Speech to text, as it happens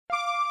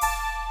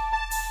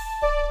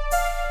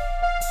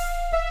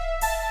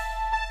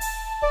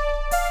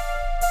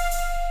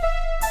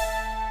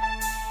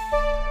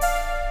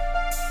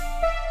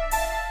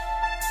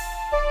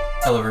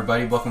Hello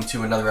everybody, welcome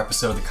to another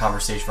episode of the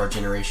Conversation of Our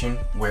Generation,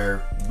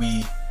 where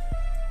we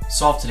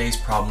solve today's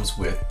problems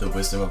with the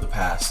wisdom of the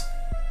past.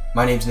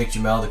 My name is Nick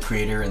Jamel, the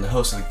creator and the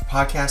host of the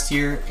podcast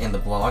here and the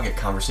blog at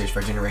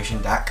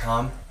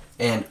conversationofourgeneration.com,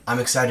 and I'm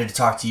excited to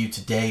talk to you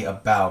today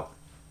about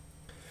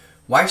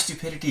why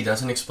stupidity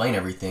doesn't explain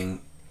everything.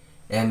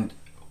 And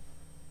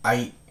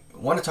I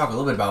want to talk a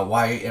little bit about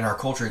why in our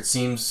culture it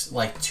seems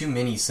like too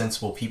many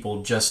sensible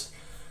people just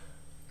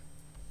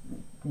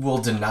will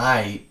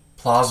deny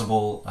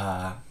plausible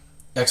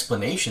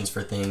explanations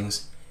for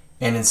things,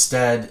 and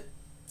instead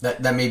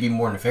that may be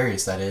more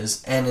nefarious, that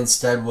is, and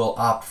instead will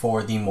opt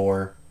for the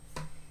more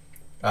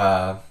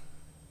the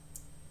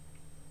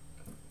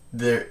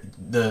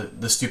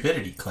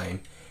stupidity claim,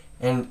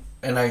 and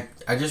I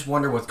just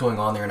wonder what's going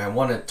on there, and I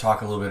want to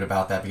talk a little bit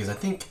about that because I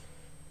think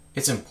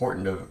it's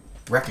important to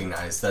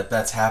recognize that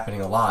that's happening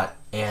a lot,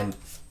 and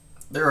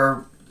there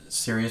are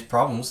serious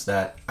problems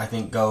that I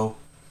think go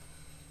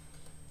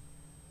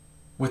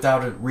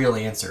without a real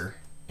answer,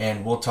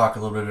 and we'll talk a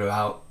little bit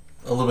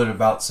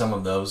about some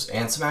of those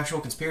and some actual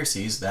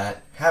conspiracies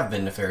that have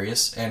been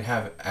nefarious and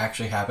have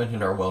actually happened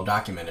and are well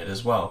documented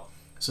as well,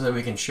 so that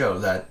we can show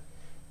that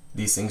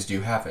these things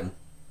do happen.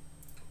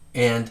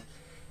 And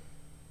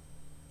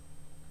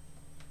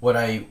what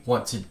I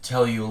want to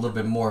tell you a little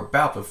bit more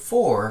about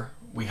before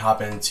we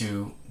hop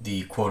into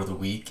the quote of the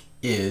week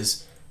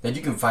is that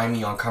you can find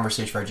me on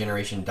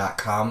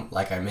conversationofourgeneration.com,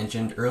 like I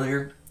mentioned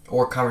earlier,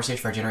 or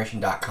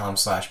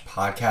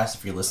conversationofourgeneration.com/podcast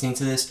if you're listening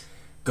to this.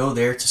 Go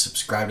there to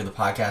subscribe to the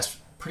podcast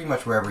pretty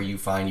much wherever you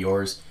find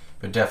yours,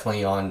 but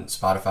definitely on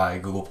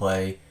Spotify, Google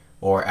Play,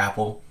 or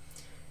Apple.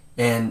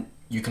 And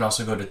you can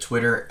also go to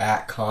Twitter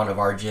at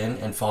 @ConofOurGen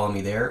and follow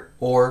me there,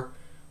 or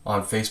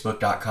on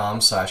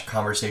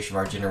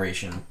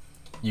Facebook.com/conversationofourgeneration.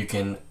 You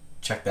can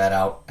check that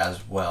out as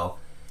well.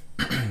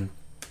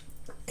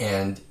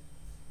 And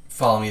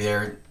follow me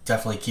there.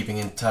 Definitely keeping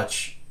in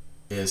touch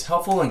is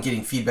helpful, and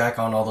getting feedback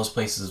on all those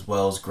places as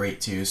well is great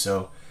too.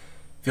 So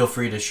feel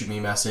free to shoot me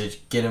a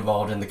message, get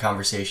involved in the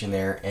conversation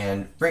there,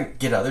 and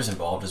get others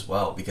involved as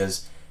well,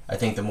 because I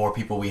think the more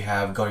people we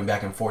have going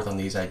back and forth on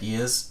these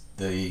ideas,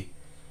 the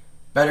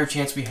better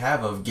chance we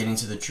have of getting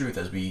to the truth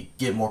as we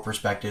get more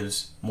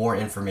perspectives, more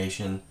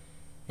information,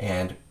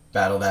 and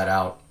battle that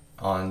out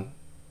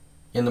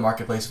in the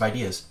marketplace of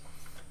ideas.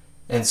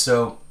 And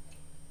so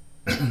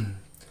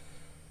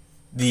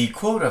the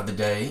quote of the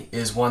day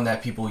is one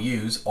that people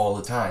use all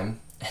the time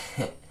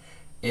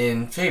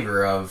in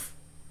favor of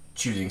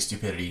choosing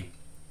stupidity,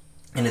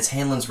 and it's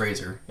Hanlon's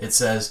razor. It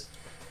says,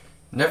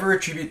 "Never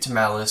attribute to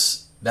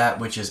malice that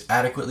which is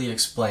adequately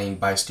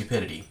explained by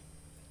stupidity."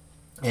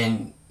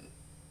 And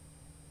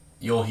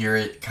you'll hear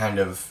it kind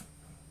of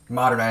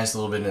modernized a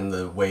little bit in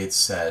the way it's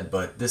said,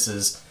 but this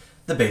is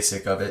the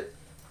basic of it.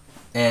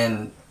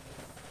 And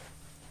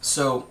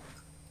so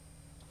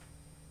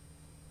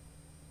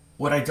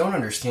what I don't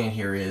understand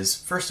here is,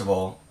 first of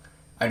all,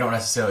 I don't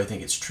necessarily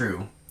think it's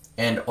true.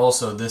 And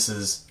also, this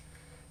is,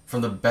 from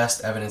the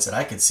best evidence that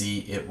I could see,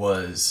 it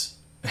was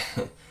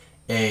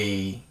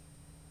a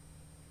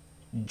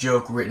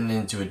joke written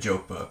into a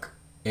joke book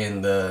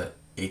in the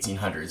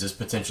 1800s is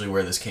potentially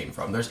where this came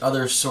from. There's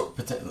other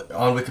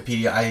on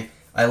Wikipedia.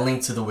 I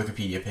linked to the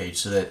Wikipedia page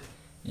so that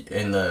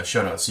in the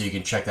show notes, so you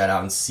can check that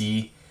out and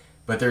see.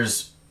 But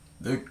there's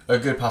a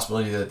good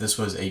possibility that this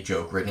was a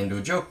joke written into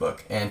a joke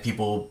book, and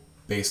people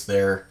base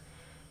their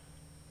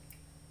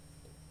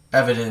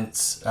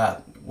evidence,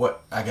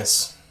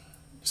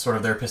 sort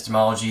of their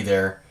epistemology,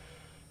 their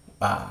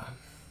how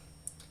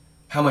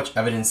much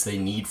evidence they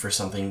need for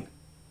something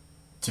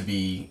to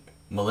be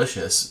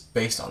malicious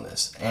based on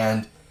this.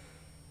 And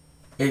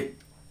it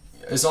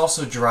is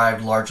also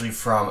derived largely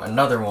from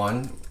another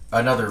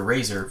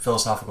razor,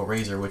 philosophical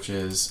razor, which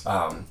is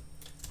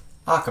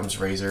Occam's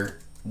razor,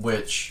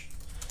 which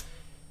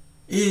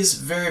is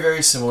very,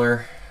 very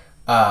similar.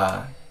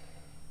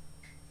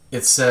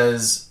 It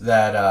says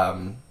that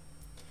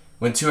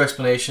when two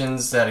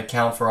explanations that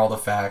account for all the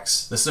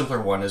facts, the simpler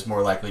one is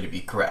more likely to be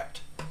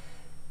correct.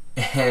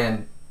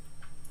 And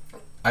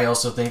I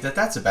also think that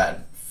that's a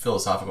bad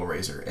philosophical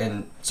razor.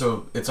 And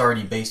so it's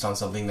already based on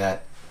something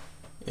that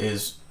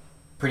is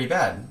pretty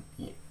bad.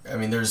 I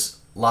mean, there's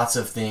lots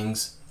of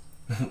things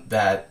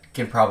that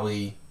can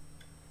probably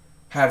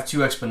have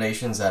two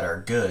explanations that are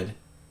good.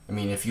 I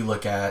mean, if you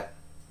look at,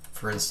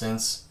 for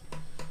instance,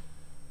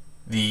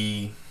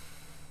 the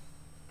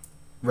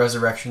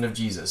resurrection of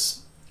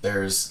Jesus,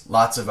 there's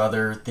lots of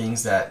other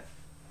things that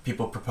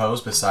people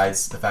propose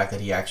besides the fact that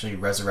he actually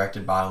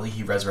resurrected bodily.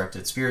 He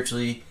resurrected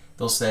spiritually,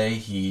 they'll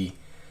say.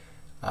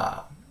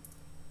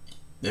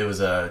 It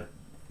was a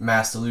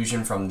mass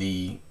delusion from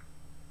the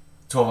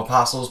 12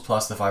 apostles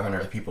plus the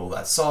 500 people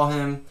that saw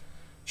him,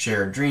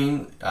 shared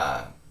dream,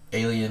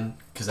 alien,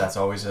 because that's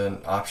always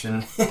an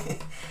option,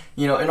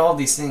 and all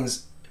these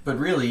things. But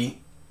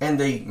really, and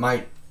they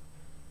might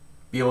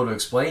be able to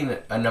explain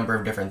a number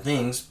of different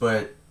things,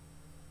 but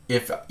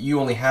if you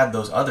only had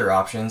those other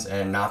options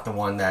and not the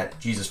one that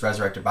Jesus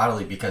resurrected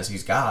bodily because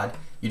he's God,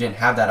 you didn't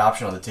have that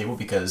option on the table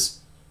because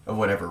of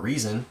whatever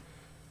reason,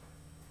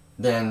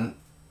 then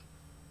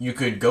you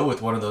could go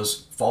with one of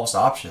those false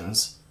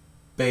options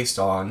based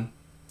on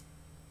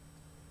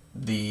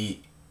the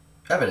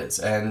evidence.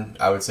 And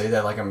I would say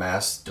that like a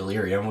mass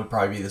delirium would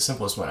probably be the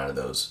simplest one out of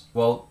those.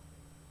 Well,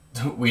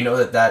 we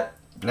know that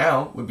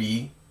now would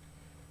be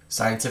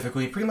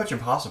scientifically pretty much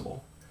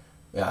impossible.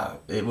 Yeah,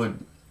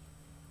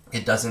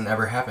 it doesn't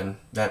ever happen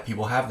that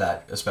people have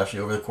that, especially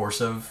over the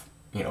course of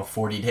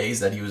 40 days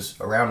that he was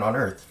around on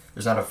Earth.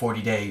 There's not a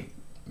 40-day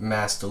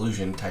mass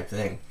delusion type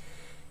thing.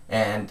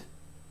 And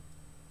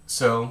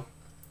so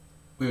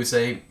we would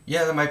say,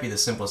 yeah, that might be the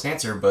simplest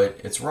answer, but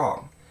it's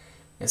wrong.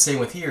 And same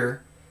with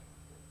here,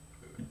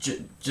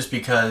 just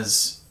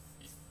because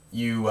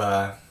you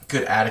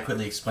could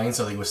adequately explain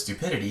something with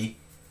stupidity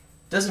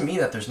doesn't mean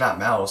that there's not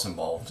malice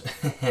involved.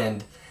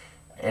 and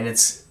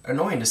it's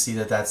annoying to see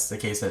that that's the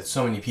case, that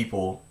so many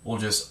people will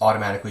just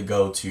automatically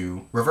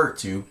revert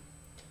to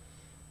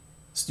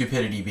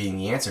stupidity being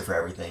the answer for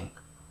everything.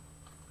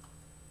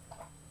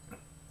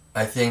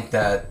 I think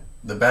that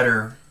the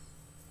better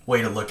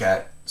way to look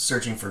at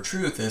searching for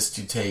truth is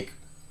to take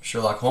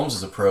Sherlock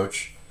Holmes'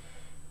 approach,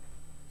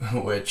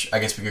 which I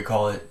guess we could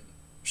call it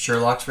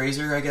Sherlock's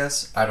razor, I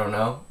guess. I don't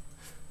know.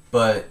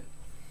 But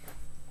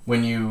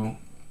when you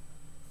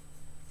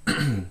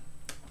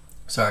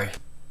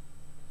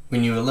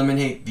when you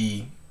eliminate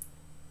the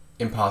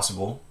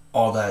impossible,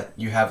 all that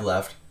you have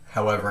left,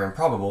 however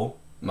improbable,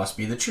 must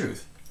be the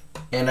truth.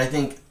 And I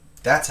think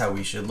that's how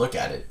we should look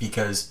at it,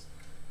 because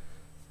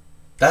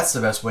that's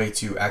the best way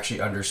to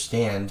actually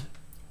understand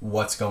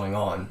what's going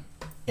on.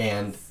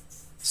 And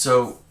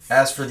so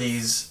as for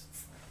this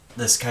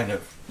kind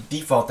of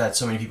default that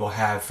so many people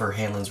have for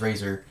Hanlon's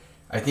razor,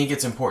 I think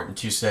it's important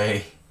to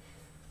say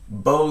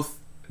both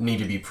need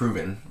to be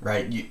proven,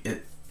 right?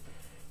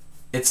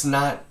 It's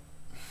not,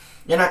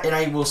 and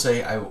I will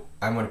say,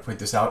 I'm going to point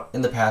this out.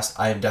 In the past,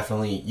 I have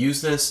definitely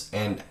used this,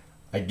 and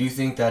I do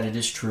think that it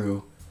is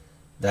true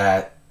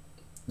that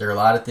there are a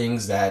lot of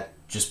things that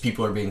just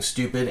people are being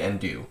stupid and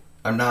do.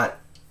 I'm not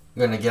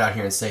going to get out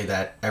here and say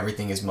that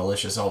everything is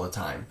malicious all the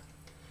time.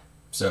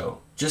 So,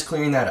 just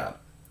clearing that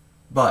up.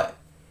 But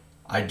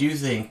I do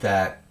think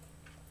that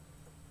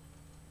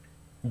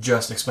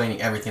just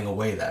explaining everything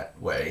away that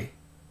way,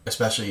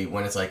 especially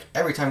when it's like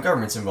every time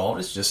government's involved,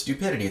 it's just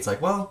stupidity. It's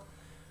like, well,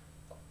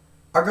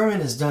 our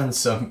government has done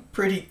some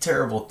pretty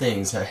terrible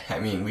things. I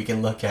mean, we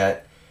can look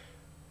at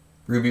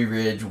Ruby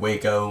Ridge,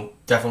 Waco,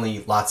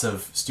 definitely lots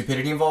of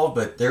stupidity involved,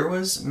 but there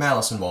was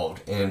malice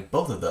involved in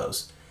both of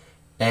those.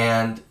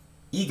 And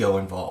ego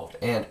involved.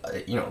 And,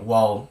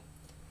 while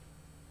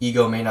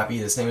ego may not be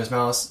the same as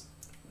malice,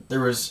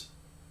 there was,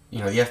 the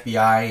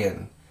FBI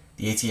and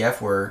the ATF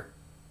were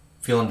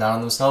feeling down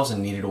on themselves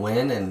and needed a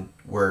win, and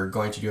were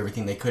going to do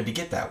everything they could to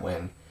get that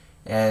win.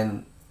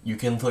 And you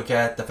can look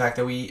at the fact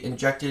that we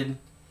injected,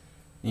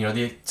 I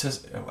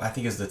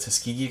think it was the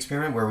Tuskegee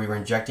experiment, where we were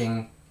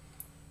injecting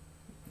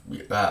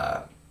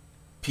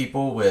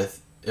people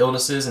with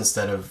illnesses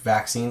instead of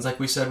vaccines like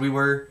we said we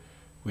were.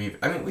 We've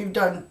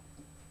done,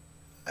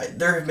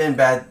 there have been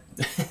bad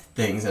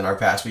things in our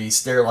past. We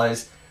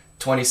sterilized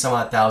 20 some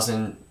odd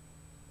thousand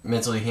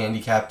mentally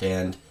handicapped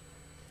and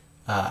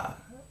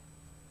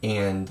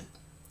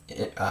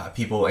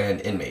people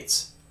and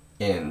inmates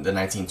in the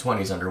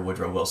 1920s under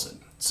Woodrow Wilson.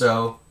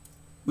 So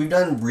we've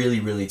done really,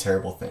 really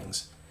terrible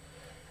things.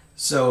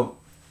 So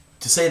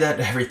to say that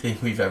everything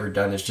we've ever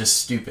done is just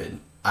stupid,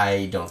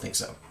 I don't think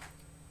so.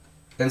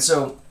 And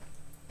so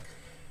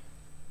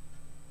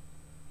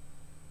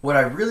what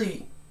I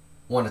really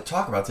want to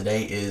talk about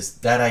today is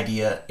that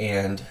idea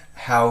and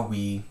how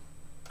we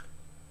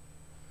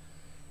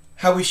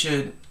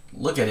should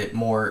look at it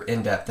more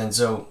in depth. And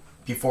so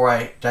before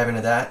I dive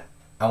into that,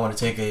 I want to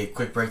take a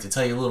quick break to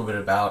tell you a little bit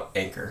about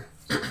Anchor.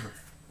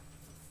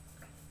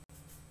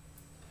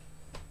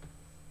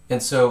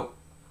 And so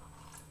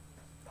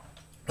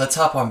let's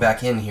hop on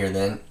back in here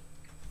then.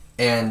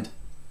 And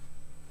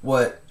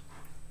what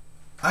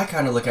I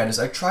kind of look at is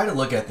I try to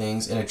look at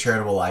things in a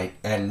charitable light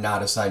and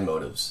not assign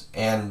motives.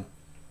 And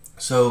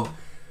so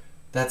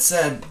that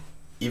said,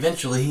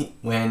 eventually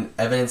when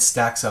evidence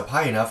stacks up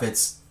high enough,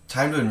 it's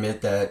time to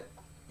admit that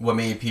what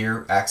may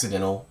appear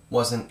accidental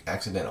wasn't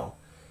accidental.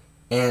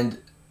 And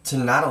to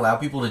not allow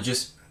people to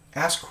just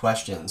ask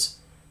questions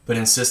but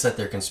insist that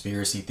they're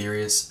conspiracy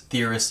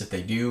theorists if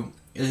they do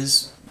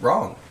is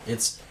wrong.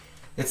 It's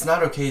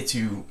not okay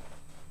to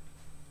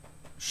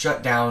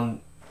shut down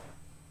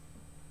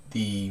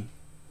the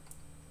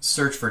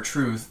search for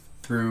truth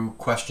through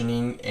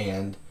questioning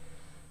and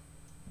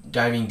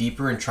diving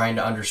deeper and trying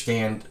to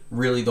understand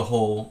really the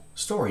whole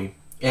story.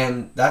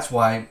 And that's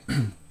why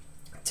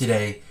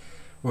today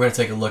we're going to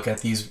take a look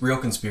at these real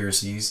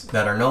conspiracies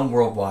that are known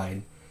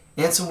worldwide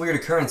and some weird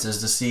occurrences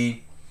to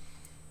see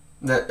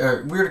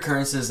that weird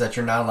occurrences that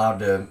you're not allowed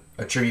to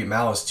attribute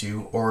malice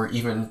to or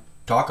even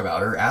talk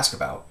about or ask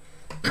about.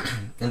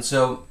 And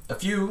so a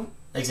few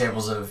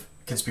examples of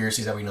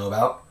conspiracies that we know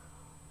about.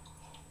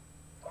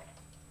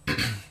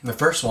 The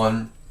first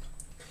one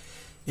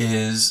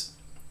is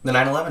the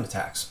 9/11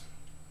 attacks.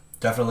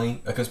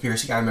 Definitely a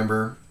conspiracy. I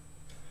remember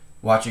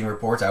watching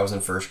reports. I was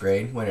in first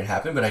grade when it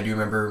happened, but I do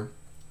remember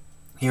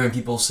hearing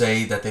people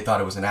say that they thought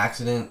it was an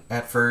accident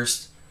at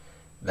first,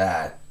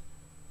 that,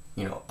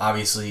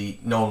 obviously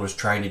no one was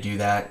trying to do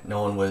that.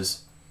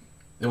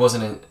 It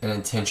wasn't an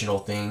intentional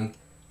thing.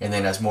 And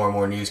then as more and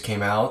more news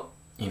came out,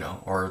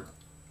 or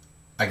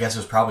I guess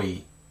I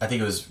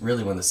think it was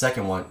really when the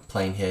second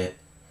plane hit,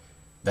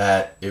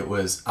 that it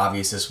was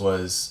obvious this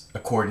was a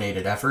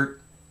coordinated effort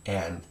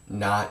and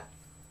not,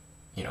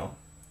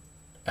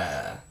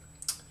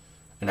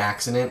 an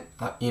accident.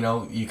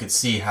 You could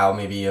see how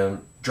maybe a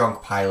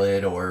drunk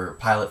pilot or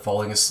pilot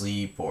falling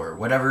asleep or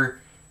whatever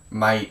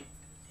might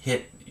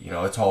hit,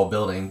 a tall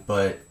building,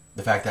 but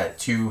the fact that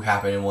two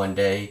happened in one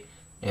day,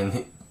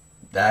 and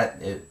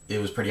that it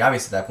was pretty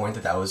obvious at that point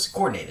that was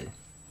coordinated.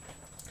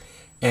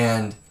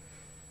 And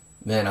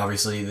then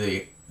obviously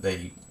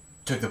they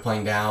took the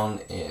plane down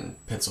in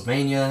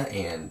Pennsylvania,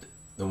 and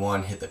the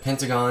one hit the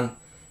Pentagon,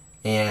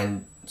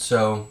 and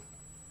so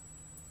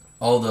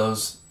all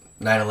those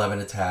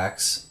 9/11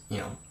 attacks,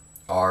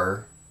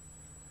 are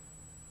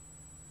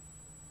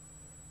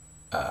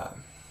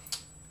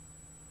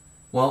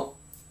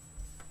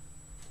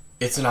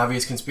it's an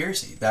obvious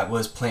conspiracy that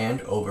was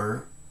planned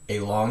over a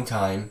long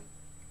time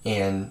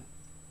and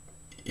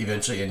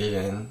eventually ended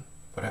in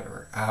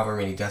however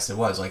many deaths it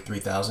was, like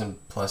 3,000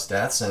 plus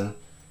deaths, and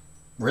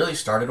really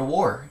started a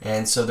war.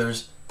 And so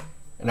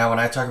now when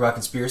I talk about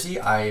conspiracy,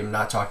 I am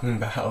not talking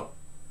about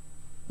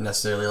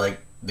necessarily like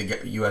the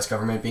U.S.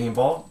 government being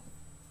involved.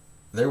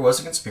 There was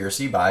a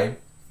conspiracy by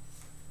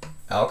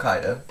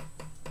Al-Qaeda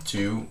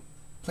to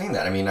plan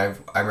that. I mean, I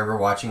remember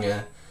watching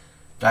a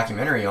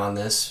documentary on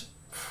this.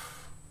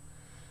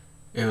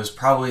 It was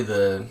probably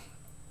the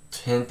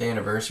 10th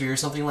anniversary or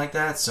something like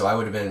that, so I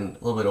would have been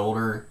a little bit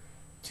older.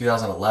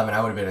 2011,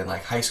 I would have been in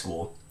like high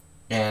school,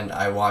 and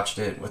I watched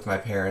it with my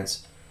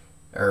parents,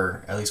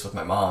 or at least with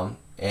my mom,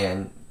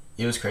 and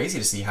it was crazy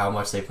to see how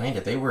much they planned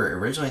it. They were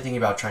originally thinking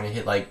about trying to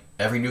hit like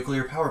every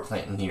nuclear power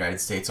plant in the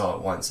United States all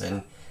at once,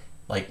 and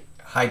like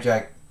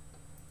hijack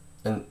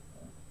a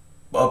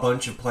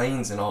bunch of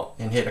planes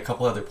and hit a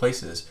couple other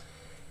places,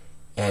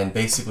 and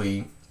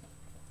basically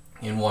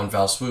in one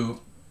fell swoop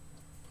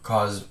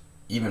cause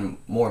even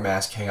more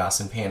mass chaos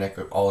and panic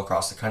all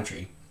across the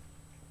country.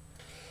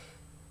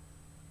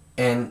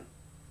 And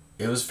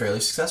it was fairly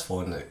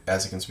successful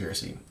as a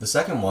conspiracy. The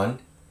second one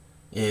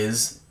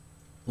is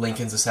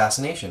Lincoln's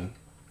assassination.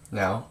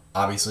 Now,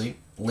 obviously,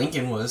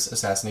 Lincoln was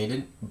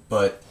assassinated,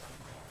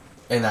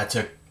 and that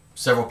took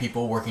several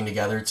people working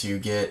together to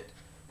get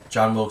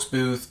John Wilkes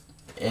Booth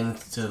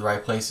into the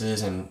right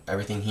places and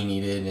everything he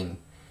needed. And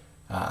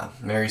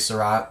Mary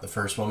Surratt, the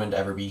first woman to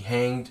ever be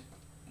hanged,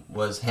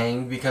 was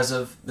hanged because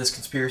of this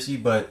conspiracy,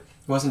 but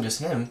it wasn't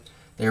just him.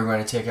 They were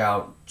going to take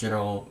out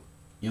General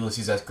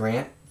Ulysses S.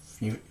 Grant,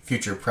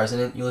 future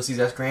President Ulysses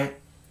S. Grant.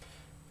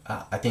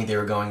 I think they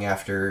were going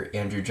after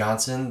Andrew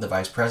Johnson, the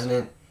Vice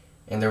President,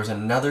 and there was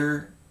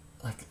another,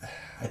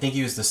 I think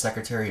he was the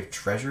Secretary of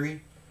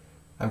Treasury.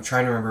 I'm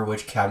trying to remember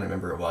which cabinet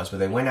member it was, but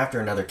they went after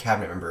another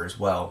cabinet member as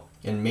well,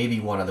 and maybe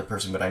one other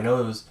person, but I know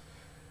it was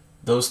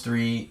those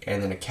three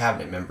and then a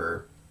cabinet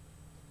member,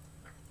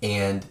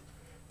 and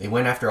they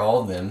went after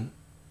all of them,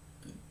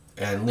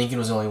 and Lincoln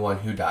was the only one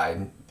who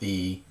died.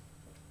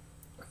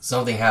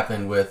 Something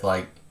happened with,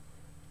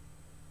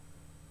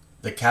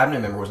 the cabinet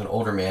member was an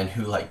older man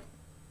who,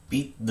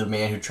 beat the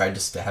man who tried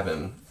to stab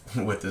him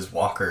with his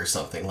walker or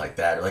something like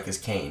that, or his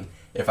cane,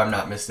 if I'm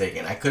not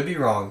mistaken. I could be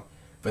wrong,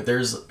 but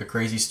there's a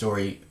crazy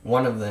story.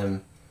 One of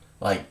them,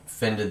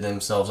 fended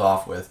themselves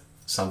off with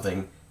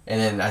something, and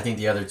then I think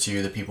the other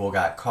two, the people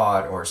got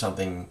caught or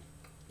something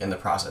in the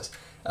process.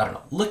 I don't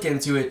know. Look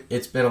into it.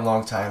 It's been a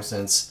long time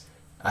since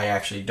I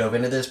actually dove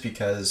into this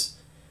because,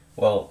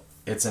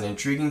 it's an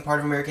intriguing part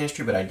of American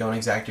history, but I don't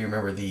exactly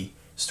remember the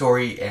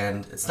story,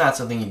 and it's not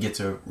something you get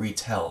to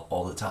retell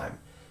all the time.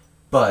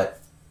 But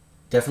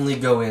definitely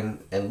go in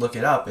and look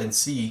it up and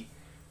see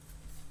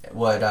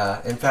what,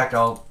 in fact,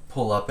 I'll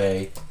pull up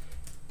a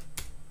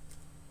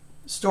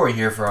story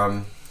here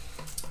from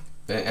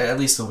at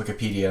least the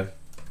Wikipedia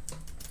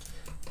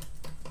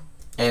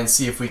and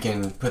see if we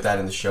can put that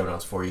in the show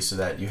notes for you so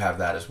that you have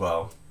that as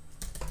well.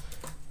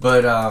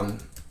 But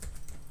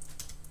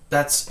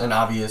that's an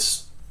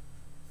obvious,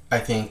 I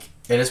think,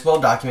 and it's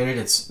well documented.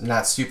 It's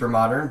not super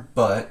modern,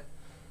 but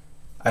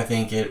I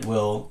think it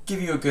will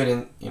give you a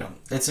good,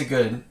 it's a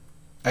good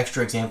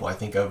extra example, I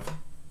think, of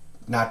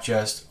not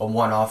just a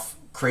one-off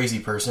crazy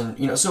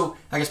person. So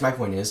I guess my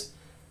point is,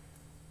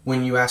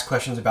 when you ask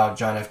questions about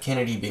John F.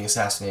 Kennedy being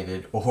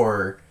assassinated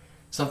or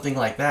something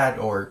like that,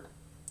 or,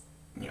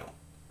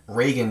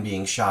 Reagan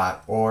being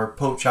shot, or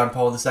Pope John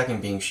Paul II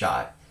being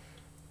shot,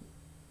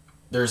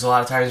 there's a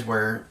lot of times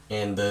where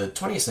in the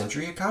 20th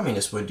century a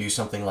communist would do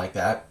something like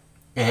that,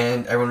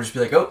 and everyone would just be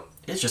like, oh,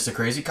 it's just a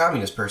crazy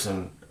communist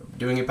person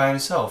doing it by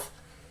himself.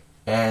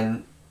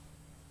 And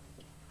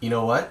you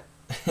know what?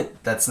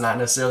 That's not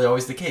necessarily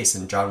always the case,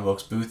 and John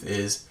Wilkes Booth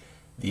is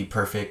the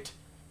perfect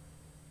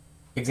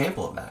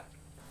example of that.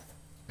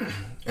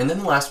 And then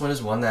the last one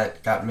is one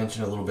that got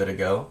mentioned a little bit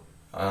ago,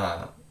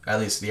 at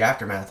least the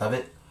aftermath of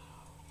it.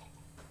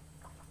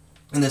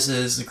 And this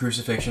is the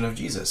crucifixion of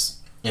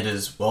Jesus. It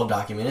is well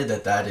documented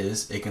that that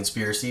is a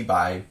conspiracy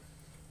by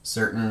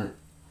certain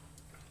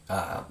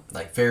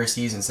like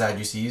Pharisees and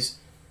Sadducees.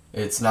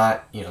 It's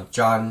not,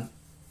 John's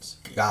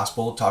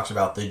gospel talks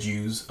about the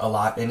Jews a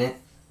lot in it,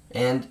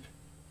 and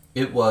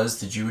it was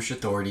the Jewish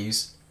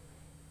authorities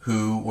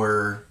who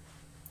were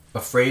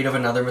afraid of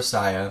another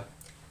Messiah,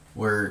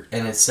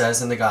 and it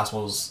says in the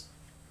Gospels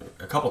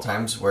a couple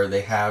times where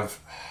they have,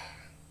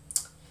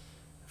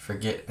 I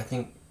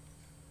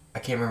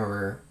can't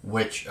remember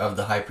which of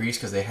the high priests,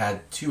 because they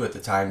had two at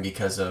the time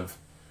because of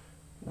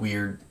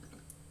weird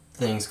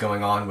things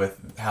going on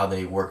with how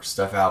they worked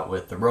stuff out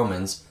with the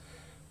Romans,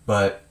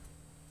 but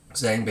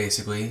saying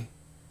basically,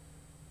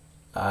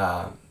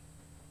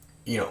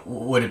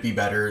 would it be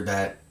better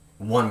that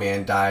one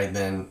man died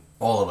than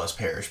all of us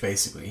perish,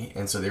 basically?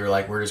 And so they were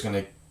like, we're just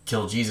going to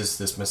kill Jesus,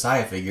 this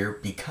Messiah figure,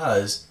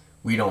 because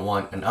we don't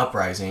want an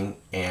uprising,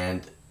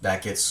 and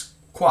that gets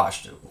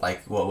quashed.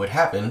 Like what would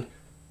happen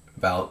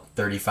about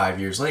 35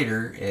 years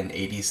later in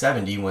AD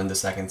 70 when the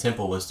Second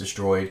Temple was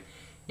destroyed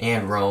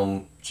and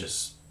Rome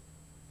just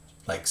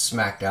like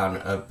smacked down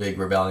a big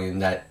rebellion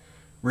that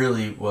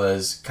really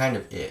was kind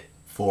of it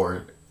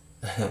for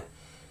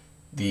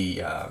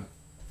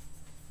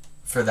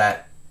for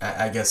that.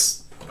 I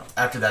guess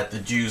after that the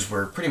Jews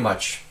were pretty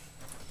much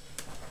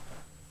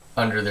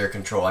under their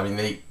control. I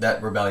mean,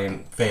 that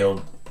rebellion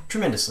failed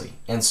tremendously,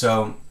 and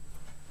so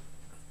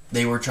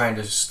they were trying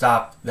to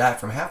stop that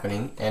from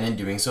happening, and in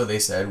doing so they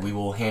said, we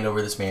will hand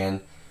over this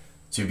man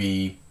to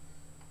be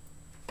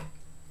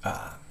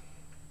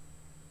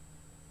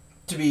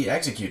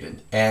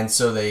executed. And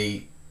so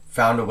they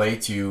found a way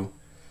to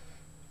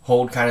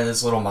hold kind of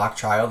this little mock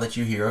trial that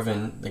you hear of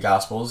in the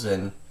Gospels,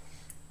 and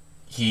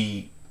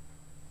he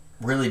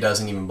really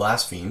doesn't even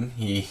blaspheme.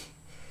 He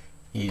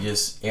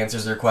just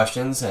answers their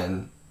questions,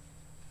 and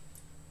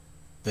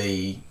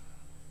they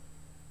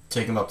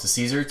take him up to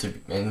Caesar,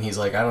 and he's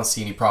like, I don't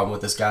see any problem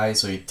with this guy.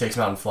 So he takes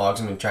him out and flogs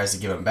him and tries to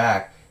give him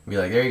back and be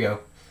like, there you go,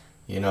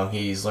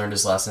 he's learned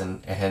his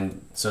lesson.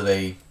 And so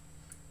they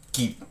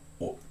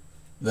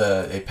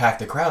pack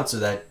the crowd so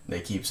that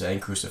they keep saying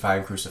crucify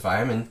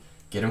him and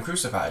get him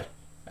crucified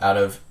out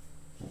of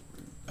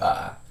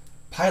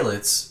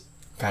Pilate's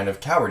kind of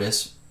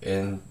cowardice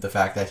in the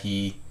fact that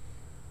he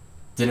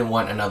didn't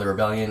want another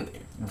rebellion,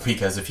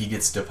 because if he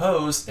gets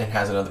deposed and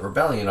has another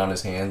rebellion on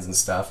his hands and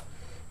stuff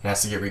and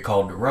has to get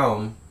recalled to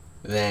Rome,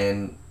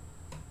 then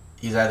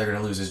he's either going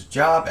to lose his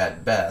job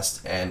at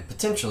best and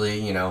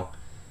potentially,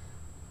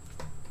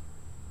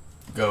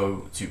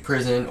 go to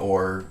prison,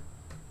 or,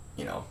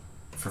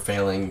 for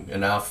failing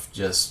enough,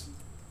 just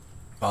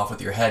off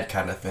with your head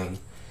kind of thing.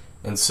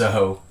 And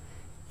so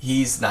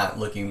he's not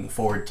looking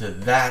forward to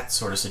that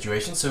sort of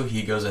situation, so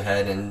he goes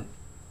ahead and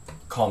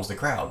calms the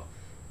crowd.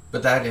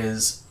 But that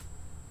is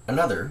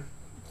another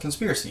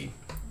conspiracy.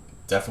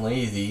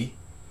 Definitely the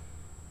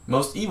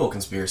most evil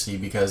conspiracy,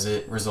 because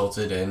it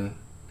resulted in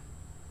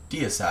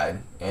deicide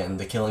and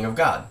the killing of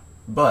God.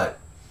 But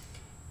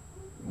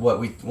what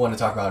we want to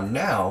talk about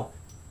now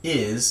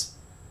is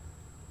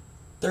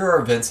there are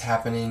events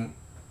happening,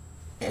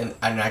 and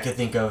I can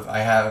think of, I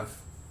have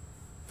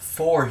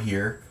 4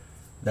 here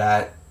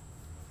that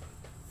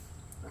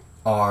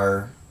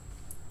are,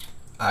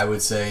 I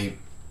would say,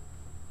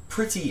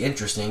 pretty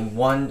interesting.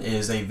 One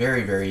is a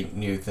very, very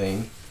new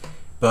thing,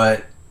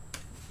 but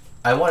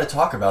I want to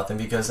talk about them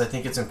because I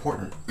think it's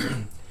important.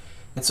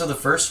 And so the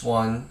first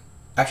one,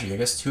 actually I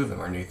guess 2 of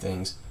them are new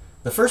things.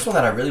 The first one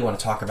that I really want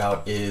to talk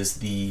about is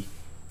the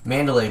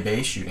Mandalay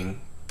Bay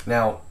shooting.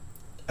 Now,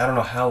 I don't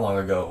know how long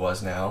ago it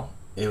was now.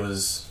 It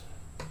was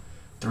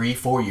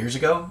 3-4 years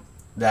ago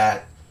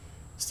that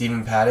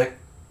Stephen Paddock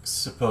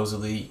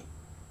supposedly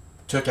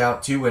took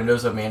out 2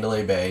 windows of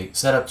Mandalay Bay,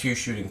 set up 2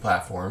 shooting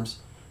platforms,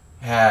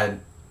 had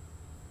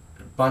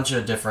a bunch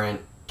of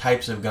different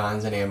types of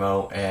guns and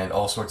ammo and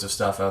all sorts of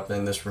stuff up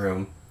in this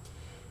room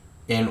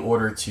in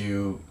order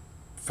to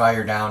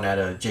fire down at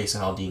a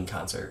Jason Aldean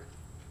concert.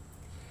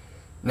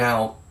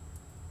 Now,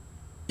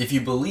 if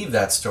you believe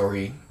that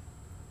story,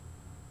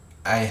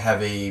 I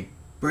have a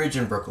bridge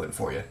in Brooklyn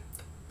for you,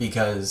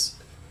 because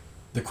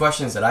the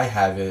questions that I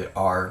have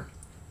are,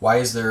 why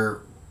is there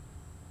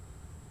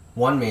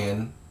one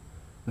man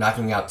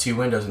knocking out 2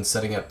 windows and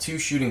setting up 2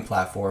 shooting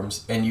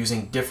platforms and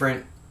using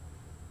different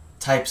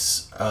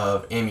types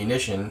of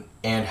ammunition,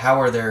 and how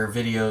are there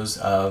videos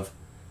of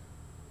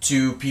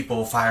 2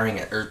 people firing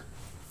at, or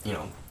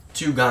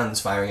 2 guns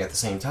firing at the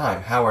same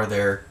time?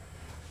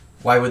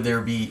 Why would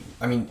there be,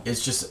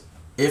 it's just,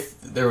 if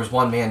there was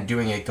one man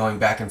doing it, going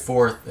back and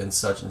forth and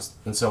such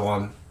and so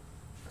on,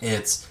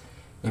 it's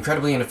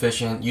incredibly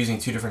inefficient. Using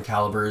 2 different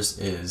calibers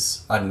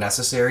is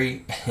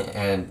unnecessary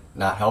and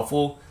not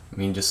helpful.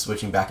 Just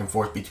switching back and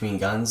forth between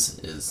guns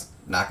is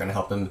not going to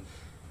help him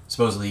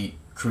supposedly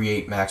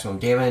create maximum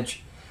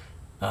damage.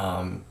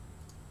 And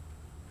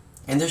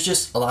there's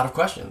just a lot of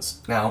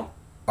questions. Now,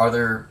 are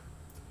there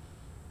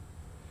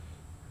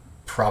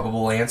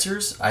probable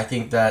answers? I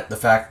think that the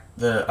fact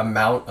the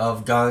amount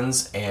of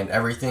guns and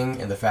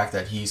everything, and the fact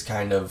that he's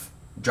kind of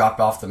dropped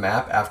off the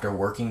map after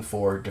working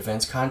for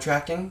defense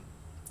contracting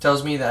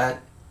tells me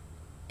that,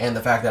 and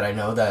the fact that I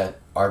know that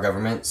our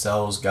government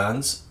sells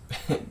guns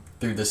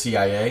through the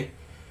CIA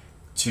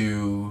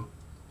to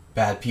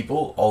bad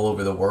people all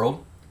over the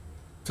world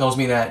tells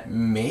me that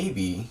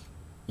maybe,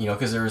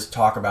 because there was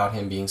talk about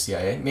him being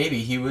CIA, maybe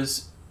he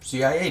was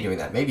CIA doing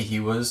that. Maybe he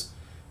was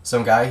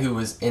some guy who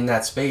was in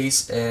that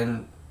space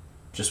and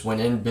just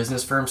went in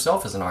business for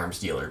himself as an arms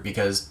dealer,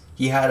 because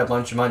he had a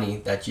bunch of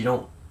money that you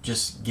don't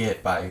just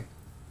get by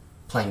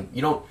playing.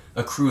 You don't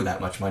accrue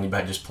that much money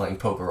by just playing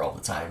poker all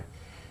the time.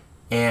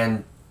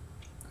 And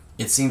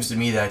it seems to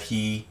me that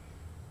he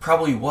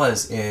probably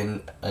was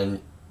in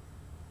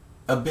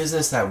a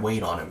business that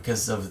weighed on him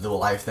because of the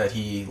life that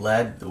he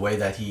led, the way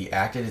that he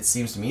acted. It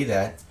seems to me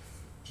that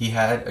he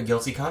had a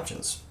guilty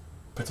conscience,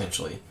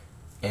 potentially.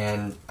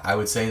 And I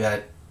would say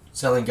that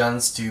selling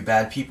guns to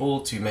bad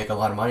people to make a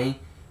lot of money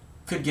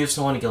could give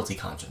someone a guilty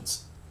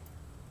conscience.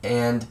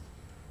 And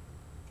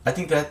I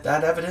think that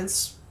that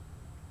evidence,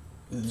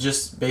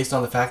 just based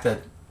on the fact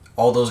that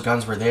all those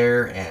guns were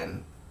there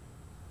and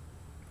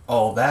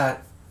all of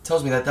that,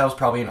 tells me that that was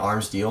probably an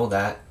arms deal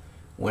that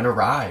went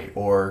awry,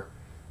 or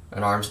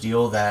an arms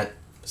deal that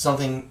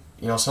something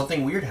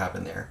weird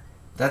happened there.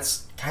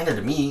 That's kind of,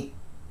 to me,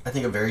 I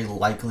think, a very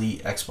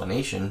likely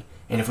explanation.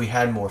 And if we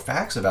had more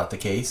facts about the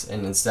case,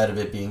 and instead of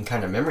it being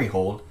kind of memory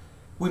hold,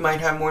 we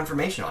might have more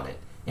information on it.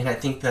 And I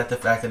think that the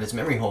fact that it's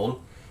memory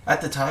hold,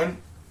 at the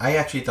time, I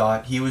actually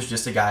thought he was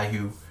just a guy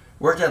who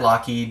worked at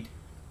Lockheed,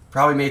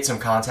 probably made some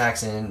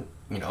contacts in,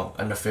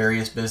 a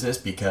nefarious business,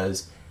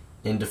 because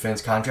in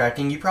defense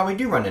contracting, you probably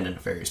do run into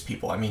nefarious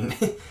people. I mean,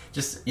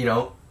 just,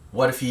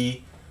 what if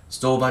he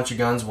stole a bunch of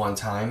guns one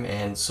time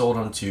and sold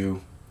them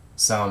to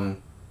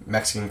some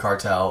Mexican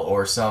cartel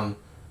or some,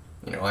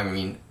 it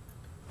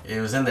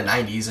was in the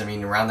 90s. I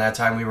mean, around that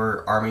time we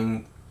were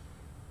arming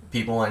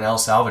people in El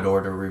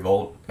Salvador to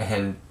revolt,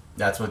 and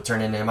that's what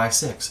turned into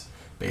MI6,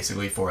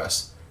 basically, for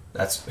us.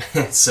 That's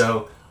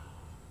so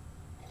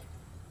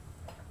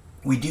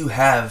we do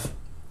have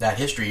that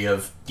history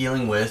of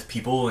dealing with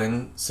people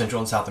in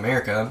Central and South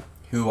America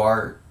who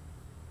are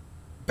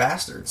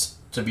bastards,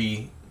 to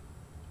be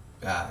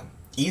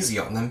easy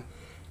on them.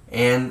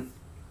 And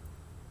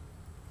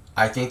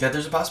I think that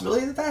there's a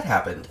possibility that that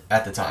happened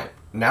at the time.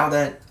 Now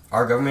that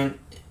our government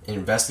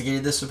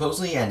investigated this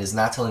supposedly and is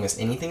not telling us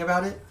anything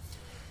about it,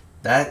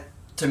 that,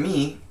 to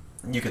me,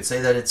 you could say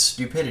that it's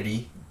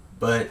stupidity.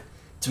 But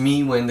to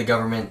me, when the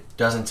government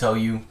doesn't tell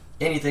you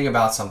anything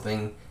about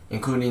something,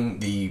 including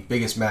the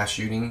biggest mass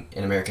shooting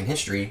in American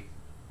history,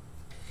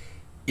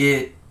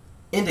 it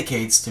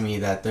indicates to me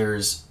that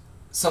there's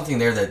something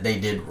there that they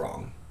did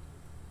wrong.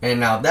 And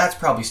now that's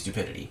probably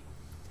stupidity.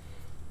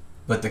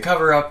 But the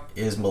cover-up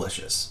is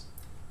malicious.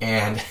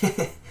 And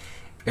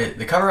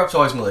the cover-up's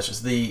always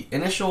malicious. The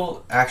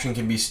initial action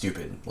can be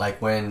stupid.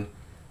 Like when,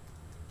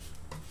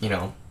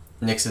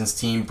 Nixon's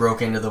team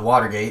broke into the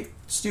Watergate.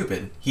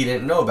 Stupid. He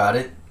didn't know about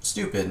it.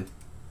 Stupid.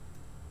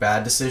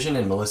 Bad decision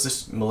and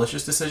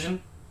malicious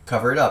decision.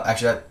 Cover it up.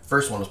 Actually, that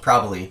first one was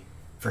probably,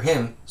 for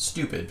him,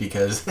 stupid,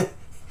 because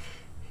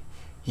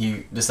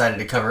he decided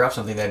to cover up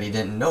something that he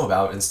didn't know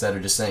about, instead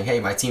of just saying, hey,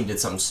 my team did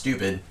something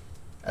stupid,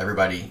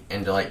 everybody,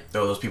 and to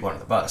throw those people under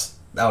the bus.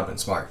 That would have been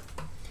smart.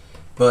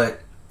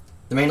 But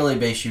the Mandalay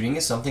Bay shooting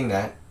is something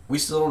that we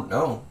still don't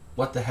know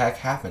what the heck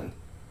happened.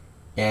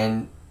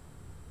 And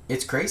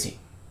it's crazy.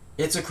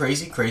 It's a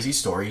crazy, crazy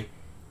story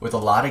with a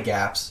lot of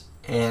gaps,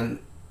 and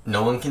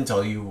no one can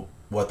tell you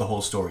what the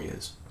whole story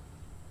is.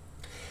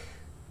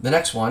 The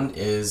next one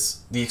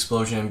is the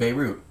explosion in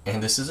Beirut,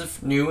 and this is a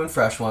new and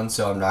fresh one,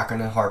 so I'm not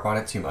going to harp on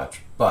it too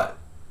much. But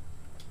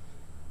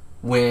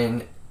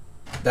when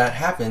that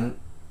happened,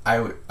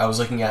 I was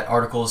looking at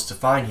articles to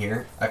find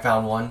here. I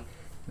found one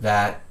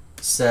that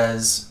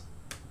says,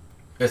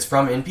 it's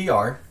from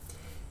NPR,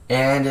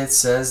 and it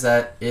says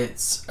that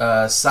it's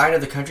a sign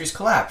of the country's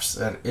collapse,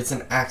 that it's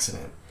an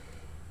accident.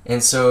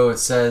 And so it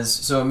says,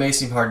 so it may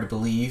seem hard to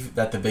believe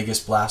that the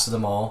biggest blast of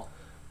them all,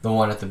 the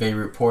one at the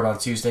Beirut port on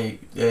Tuesday,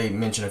 they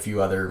mention a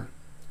few other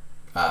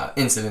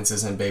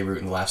incidences in Beirut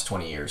in the last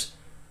 20 years,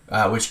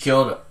 which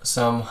killed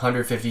some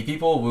 150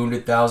 people,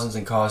 wounded thousands,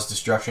 and caused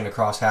destruction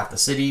across half the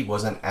city,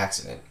 was an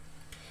accident.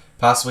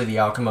 Possibly the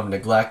outcome of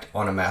neglect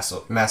on a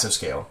massive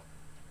scale.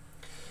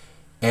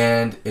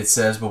 And it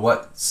says, but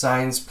what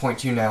signs point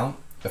to now?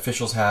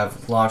 Officials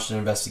have launched an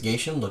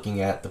investigation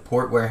looking at the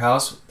port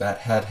warehouse that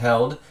had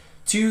held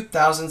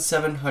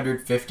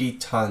 2,750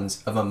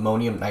 tons of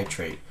ammonium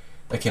nitrate,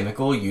 a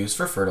chemical used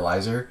for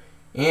fertilizer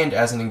and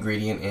as an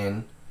ingredient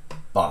in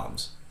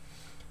bombs.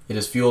 It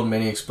has fueled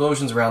many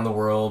explosions around the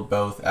world,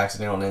 both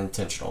accidental and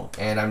intentional.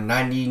 And I'm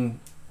 99%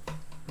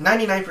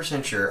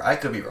 sure, I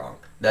could be wrong,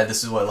 that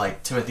this is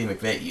what Timothy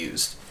McVeigh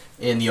used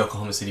in the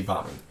Oklahoma City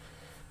bombing.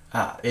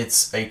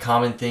 It's a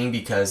common thing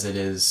because it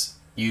is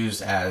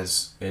used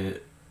as kind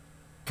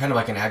of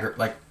like an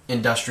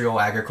industrial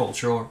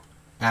agriculture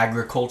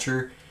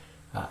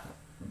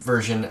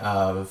version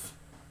of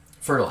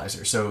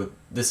fertilizer. So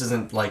this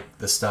isn't like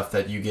the stuff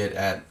that you get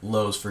at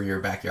Lowe's for your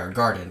backyard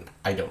garden,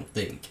 I don't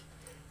think.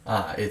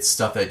 It's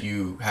stuff that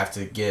you have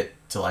to get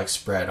to like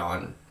spread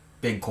on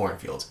big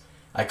cornfields.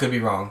 I could be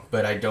wrong,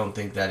 but I don't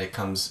think that it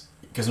comes,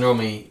 because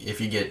normally if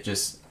you get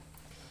just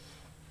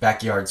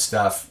backyard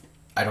stuff,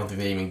 I don't think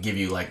they even give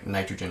you like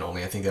nitrogen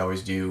only. I think they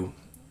always do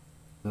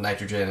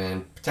nitrogen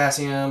and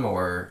potassium,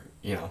 or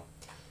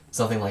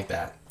something like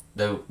that.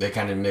 They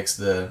kind of mix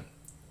the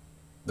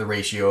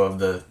ratio of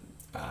the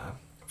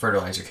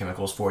fertilizer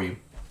chemicals for you.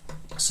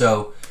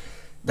 So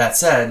that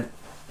said,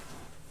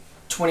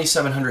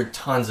 2,700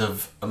 tons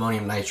of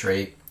ammonium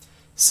nitrate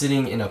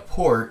sitting in a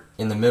port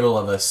in the middle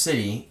of a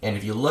city, and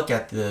if you look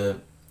at the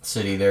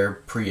city there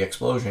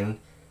pre-explosion,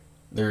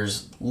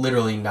 there's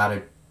literally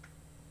not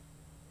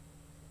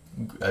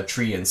a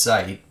tree in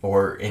sight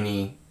or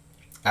any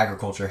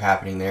agriculture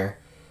happening there,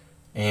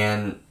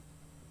 and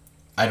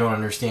I don't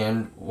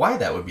understand why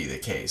that would be the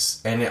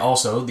case. And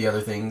also, the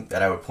other thing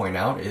that I would point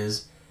out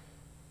is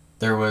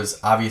there was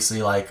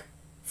obviously like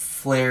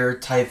flare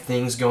type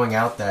things going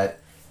out that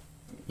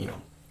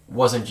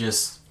wasn't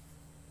just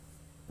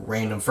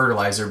random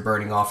fertilizer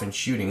burning off and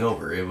shooting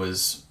over.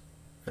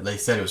 They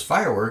said it was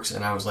fireworks,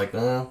 and I was like,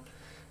 well,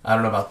 I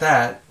don't know about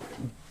that,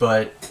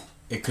 but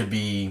it could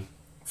be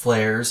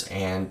flares,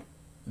 and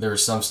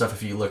there's some stuff,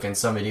 if you look in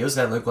some videos,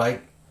 that look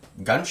like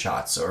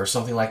gunshots or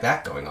something like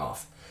that going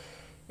off.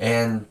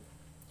 And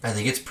I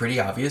think it's pretty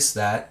obvious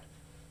that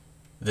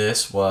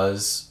this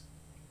was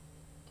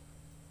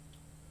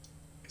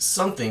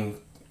something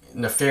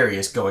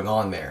nefarious going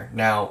on there.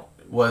 Now,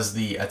 was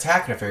the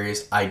attack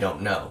nefarious? I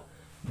don't know.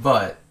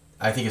 But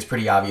I think it's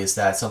pretty obvious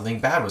that something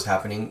bad was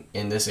happening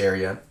in this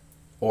area,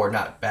 or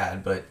not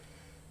bad, but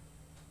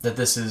that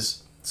this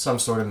is some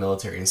sort of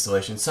military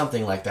installation,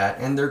 something like that,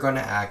 and they're going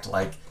to act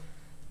like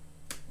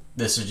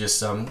this is just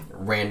some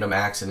random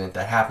accident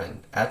that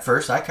happened. At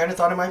first, I kind of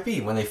thought it might be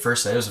when they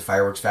first said it was a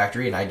fireworks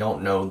factory, and I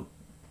don't know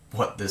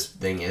what this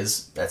thing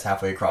is that's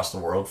halfway across the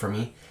world from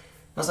me.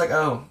 I was like,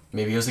 oh,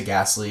 maybe it was a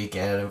gas leak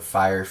and a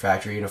fire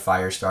factory, and a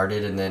fire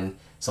started, and then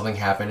something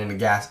happened, and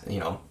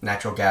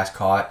natural gas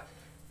caught.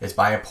 It's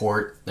by a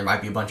port. There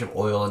might be a bunch of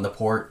oil in the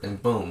port,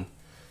 and boom.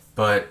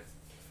 But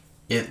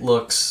it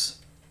looks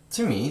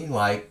to me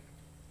like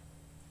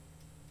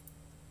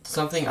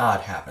something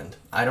odd happened.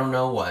 I don't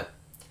know what.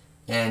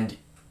 And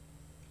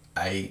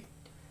it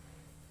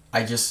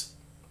just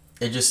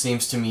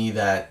seems to me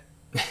that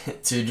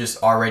to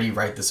just already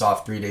write this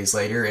off 3 days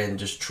later and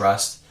just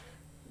trust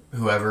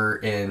whoever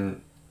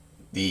in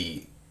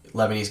the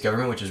Lebanese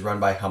government, which is run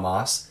by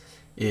Hamas,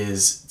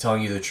 is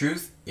telling you the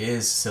truth,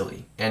 is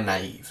silly and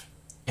naive.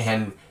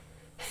 And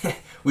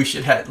we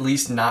should at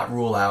least not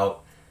rule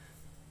out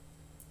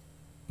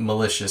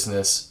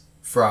maliciousness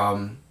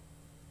from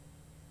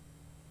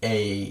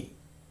a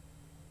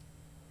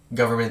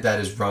government that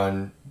is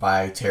run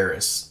by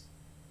terrorists.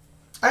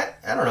 I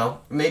don't know.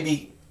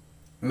 Maybe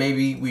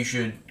we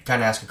should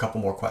kind of ask a couple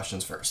more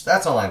questions first.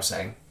 That's all I'm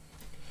saying.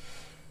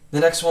 The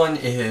next one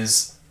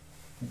is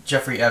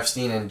Jeffrey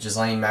Epstein and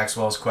Ghislaine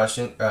Maxwell's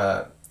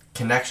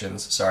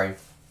connections.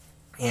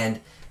 And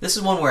this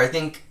is one where I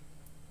think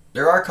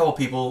there are a couple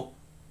people,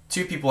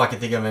 two people I can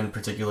think of in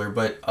particular,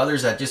 but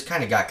others that just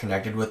kind of got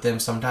connected with them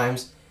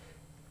sometimes,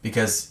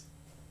 because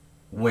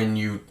when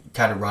you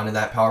kind of run in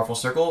that powerful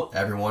circle,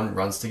 everyone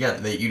runs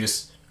together.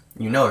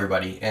 You know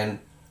everybody. And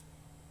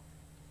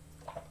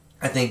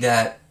I think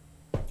that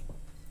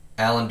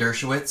Alan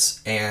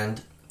Dershowitz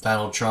and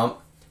Donald Trump,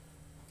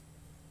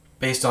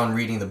 based on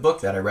reading the book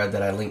that I read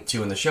that I linked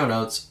to in the show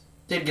notes,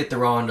 did get the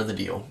raw end of the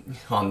deal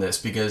on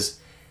this, because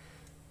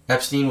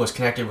Epstein was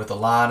connected with a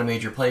lot of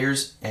major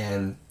players,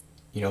 and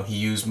he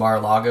used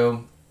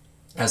Mar-a-Lago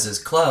as his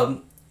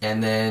club,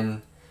 and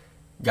then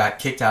got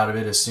kicked out of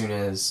it as soon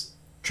as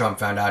Trump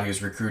found out he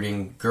was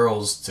recruiting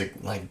girls to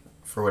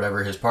for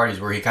whatever his parties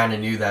were. He kind of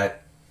knew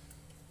that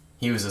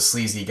he was a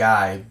sleazy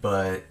guy,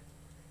 but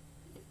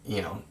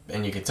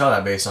and you could tell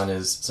that based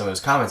on some of his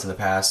comments in the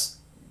past.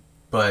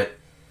 But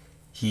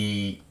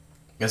he,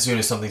 as soon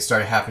as something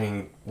started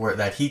happening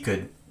that he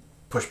could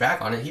push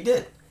back on it, he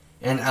did.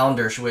 And Alan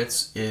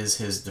Dershowitz is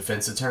his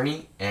defense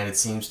attorney, and it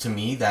seems to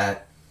me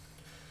that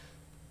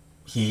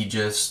he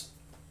just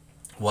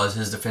was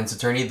his defense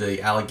attorney.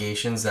 The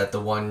allegations that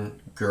the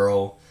one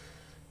girl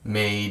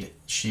made,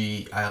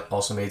 she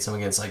also made some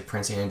against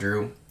Prince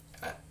Andrew.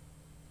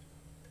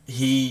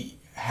 He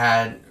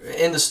had,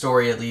 in the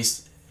story at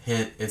least,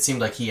 it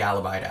seemed like he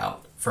alibied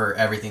out for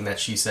everything that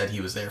she said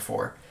he was there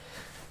for.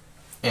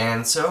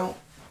 And so,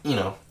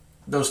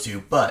 those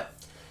two. But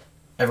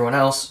everyone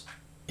else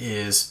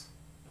is,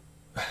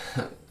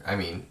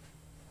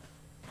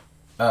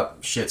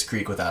 up Schitt's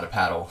Creek without a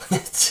paddle,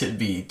 to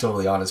be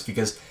totally honest,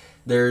 because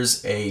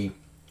there's a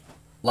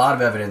lot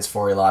of evidence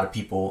for a lot of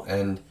people,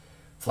 and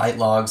flight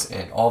logs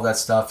and all that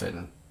stuff,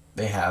 and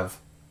they have,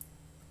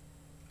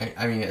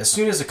 as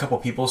soon as a couple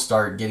people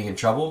start getting in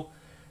trouble,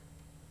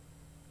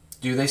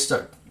 do they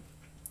start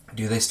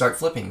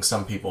flipping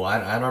some people?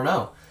 I don't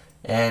know.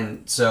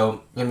 And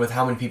so, and with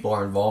how many people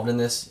are involved in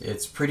this,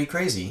 it's pretty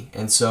crazy.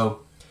 And so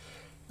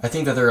I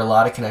think that there are a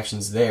lot of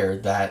connections there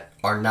that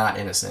are not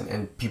innocent,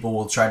 and people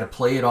will try to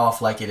play it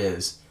off like it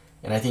is.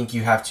 And I think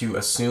you have to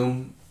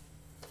assume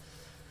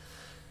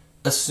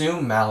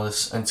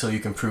malice until you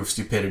can prove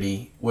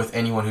stupidity with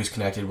anyone who's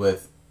connected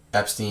with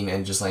Epstein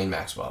and Ghislaine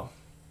Maxwell.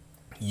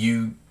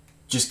 You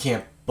just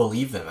can't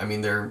believe them. I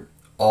mean, they're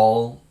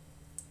all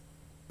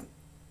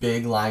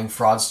big lying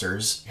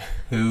fraudsters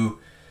who,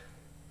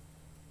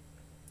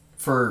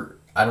 for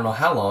I don't know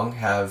how long,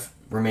 have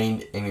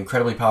remained in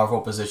incredibly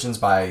powerful positions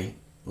by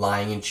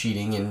lying and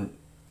cheating and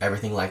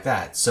everything like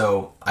that.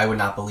 So I would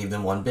not believe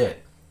them one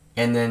bit.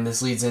 And then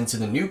this leads into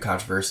the new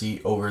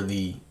controversy over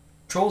the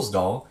Trolls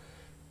doll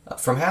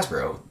from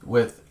Hasbro.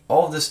 With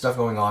all of this stuff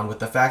going on, with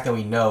the fact that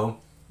we know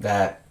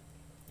that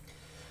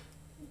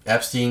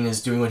Epstein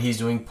is doing what he's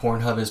doing,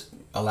 Pornhub is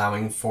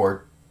allowing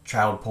for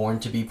child porn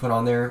to be put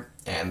on there,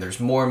 and there's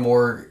more and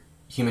more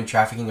human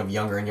trafficking of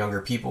younger and younger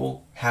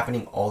people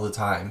happening all the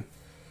time.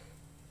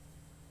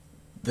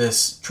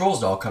 This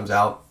Trolls doll comes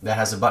out that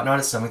has a button on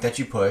its stomach that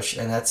you push,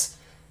 and that's,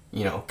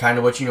 kind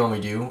of what you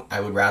normally do. I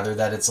would rather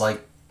that it's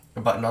like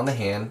a button on the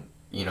hand,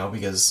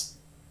 because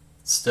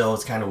still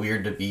it's kind of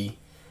weird to be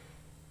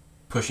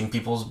pushing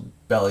people's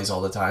bellies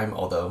all the time,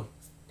 although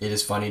it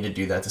is funny to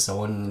do that to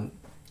someone and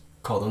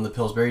call them the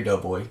Pillsbury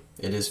Doughboy.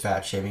 It is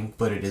fat shaming,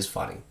 but it is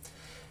funny.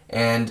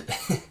 And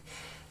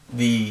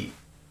but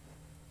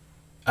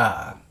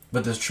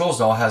this Trolls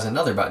doll has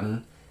another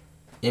button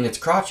in its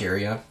crotch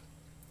area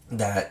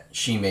that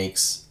she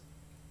makes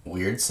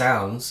weird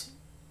sounds,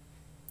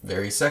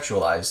 very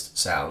sexualized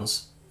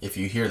sounds, if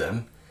you hear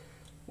them,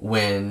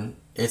 when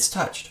it's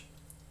touched.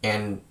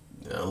 And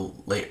a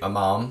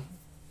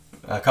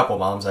couple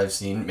moms I've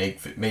seen made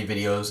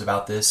videos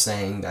about this,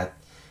 saying that,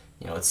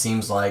 it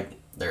seems like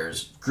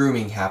there's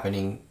grooming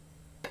happening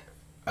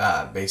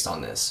based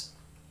on this.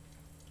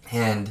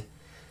 And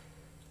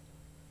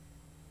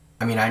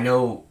I mean, I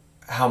know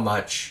how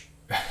much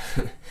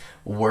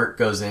work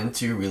goes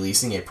into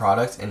releasing a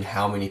product and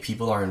how many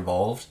people are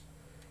involved,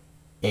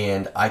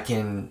 and I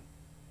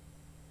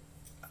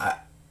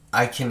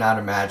cannot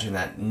imagine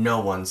that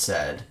no one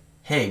said,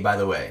 hey, by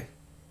the way,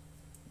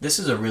 this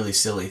is a really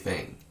silly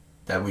thing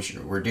that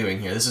we're doing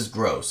here. This is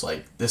gross.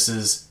 Like, this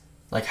is,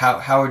 like,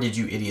 how did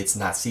you idiots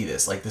not see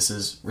this? Like, this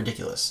is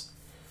ridiculous.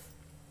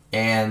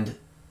 And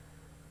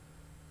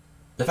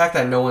the fact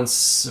that no one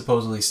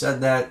supposedly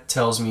said that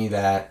tells me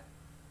that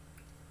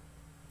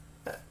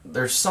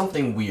there's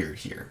something weird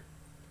here.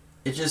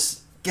 It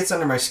just gets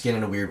under my skin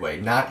in a weird way.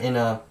 Not in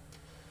a,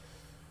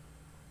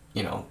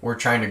 we're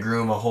trying to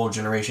groom a whole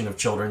generation of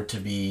children to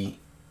be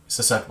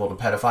susceptible to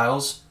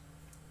pedophiles.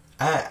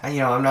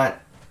 I'm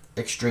not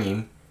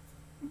extreme,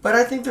 but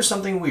I think there's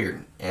something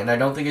weird, and I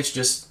don't think it's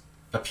just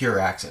a pure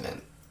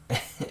accident.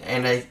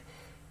 and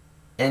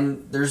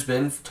there's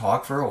been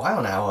talk for a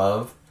while now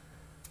of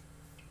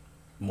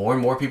more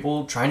and more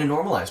people trying to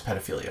normalize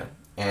pedophilia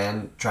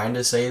and trying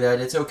to say that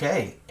it's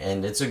okay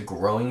and it's a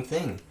growing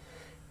thing.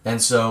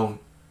 And so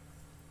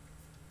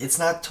it's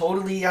not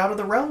totally out of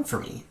the realm for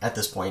me at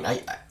this point.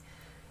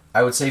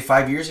 I would say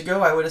 5 years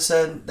ago I would have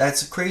said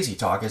that's crazy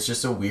talk. It's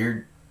just a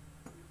weird,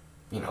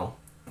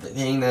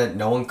 thing that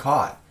no one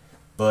caught.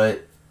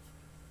 But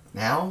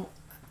now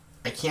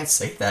I can't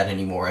say that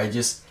anymore. I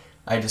just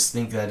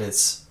think that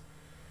it's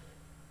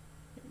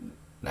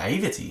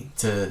naivety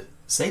to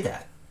say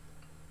that.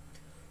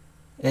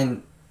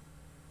 And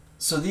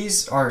so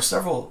these are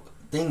several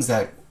things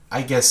that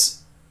I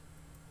guess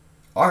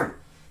aren't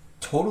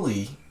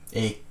totally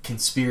a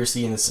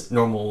conspiracy in this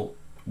normal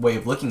way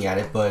of looking at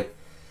it, but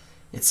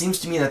it seems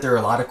to me that there are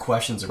a lot of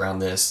questions around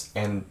this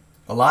and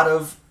a lot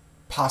of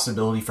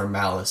possibility for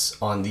malice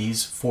on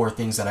these 4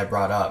 things that I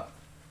brought up,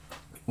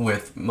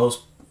 with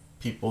most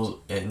people's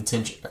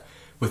intention,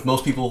 with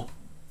most people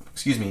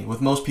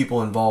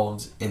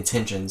involved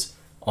intentions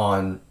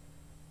on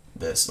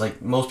this.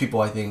 Like, most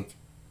people, I think,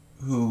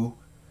 who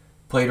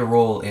played a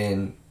role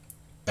in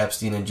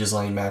Epstein and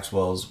Ghislaine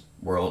Maxwell's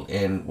world,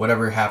 in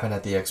whatever happened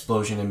at the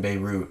explosion in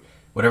Beirut,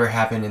 whatever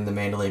happened in the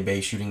Mandalay Bay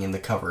shooting in the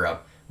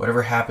cover-up,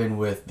 whatever happened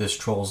with this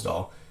Trolls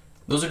doll.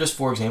 Those are just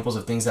 4 examples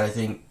of things that I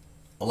think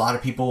a lot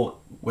of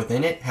people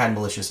within it had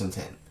malicious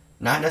intent.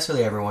 Not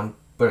necessarily everyone,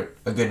 but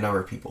a good number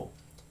of people.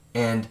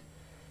 And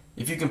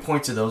if you can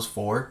point to those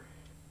 4,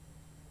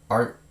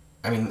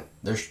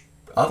 there's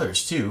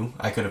others too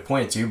I could have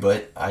pointed to,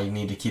 but I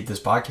need to keep this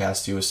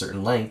podcast to a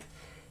certain length.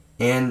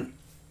 And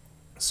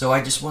so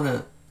I just want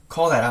to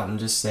call that out and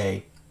just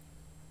say,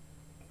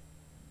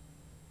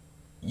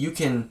 you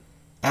can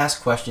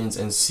ask questions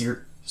and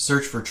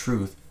search for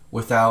truth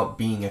without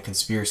being a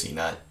conspiracy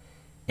nut.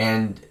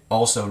 And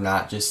also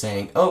not just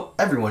saying, oh,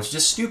 everyone's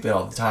just stupid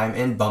all the time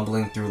and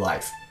bumbling through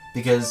life.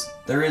 Because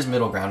there is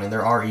middle ground and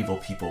there are evil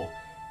people.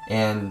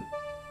 And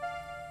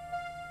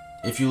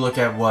if you look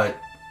at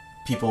what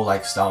people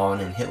like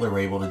Stalin and Hitler were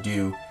able to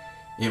do,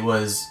 it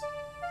was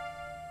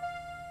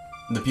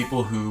the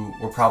people who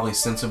were probably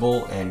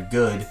sensible and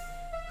good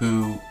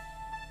who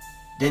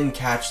didn't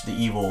catch the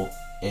evil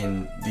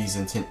in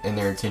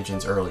their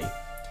intentions early.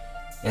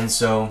 And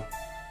so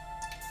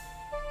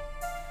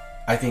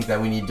I think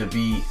that we need to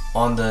be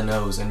on the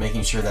nose and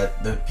making sure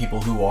that the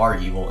people who are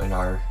evil in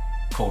our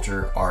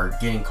culture are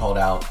getting called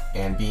out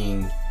and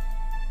being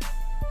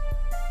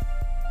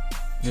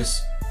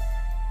just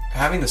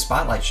having the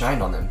spotlight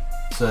shined on them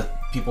so that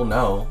people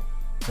know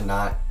to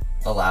not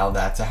allow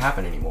that to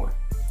happen anymore.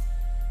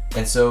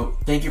 And so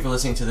thank you for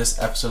listening to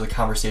this episode of The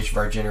Conversation of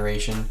Our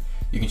Generation.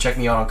 You can check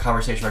me out on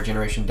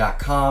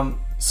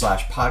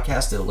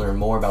conversationofourgeneration.com/podcast to learn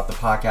more about the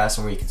podcast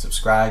and where you can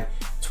subscribe.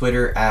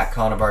 Twitter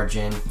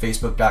 @ConOfOurGen,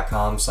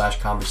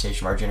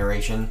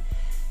 Facebook.com/conversationofourgeneration.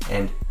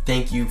 And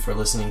thank you for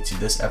listening to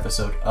this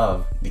episode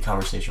of The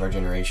Conversation of Our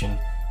Generation.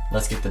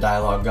 Let's get the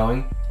dialogue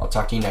going. I'll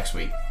talk to you next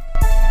week.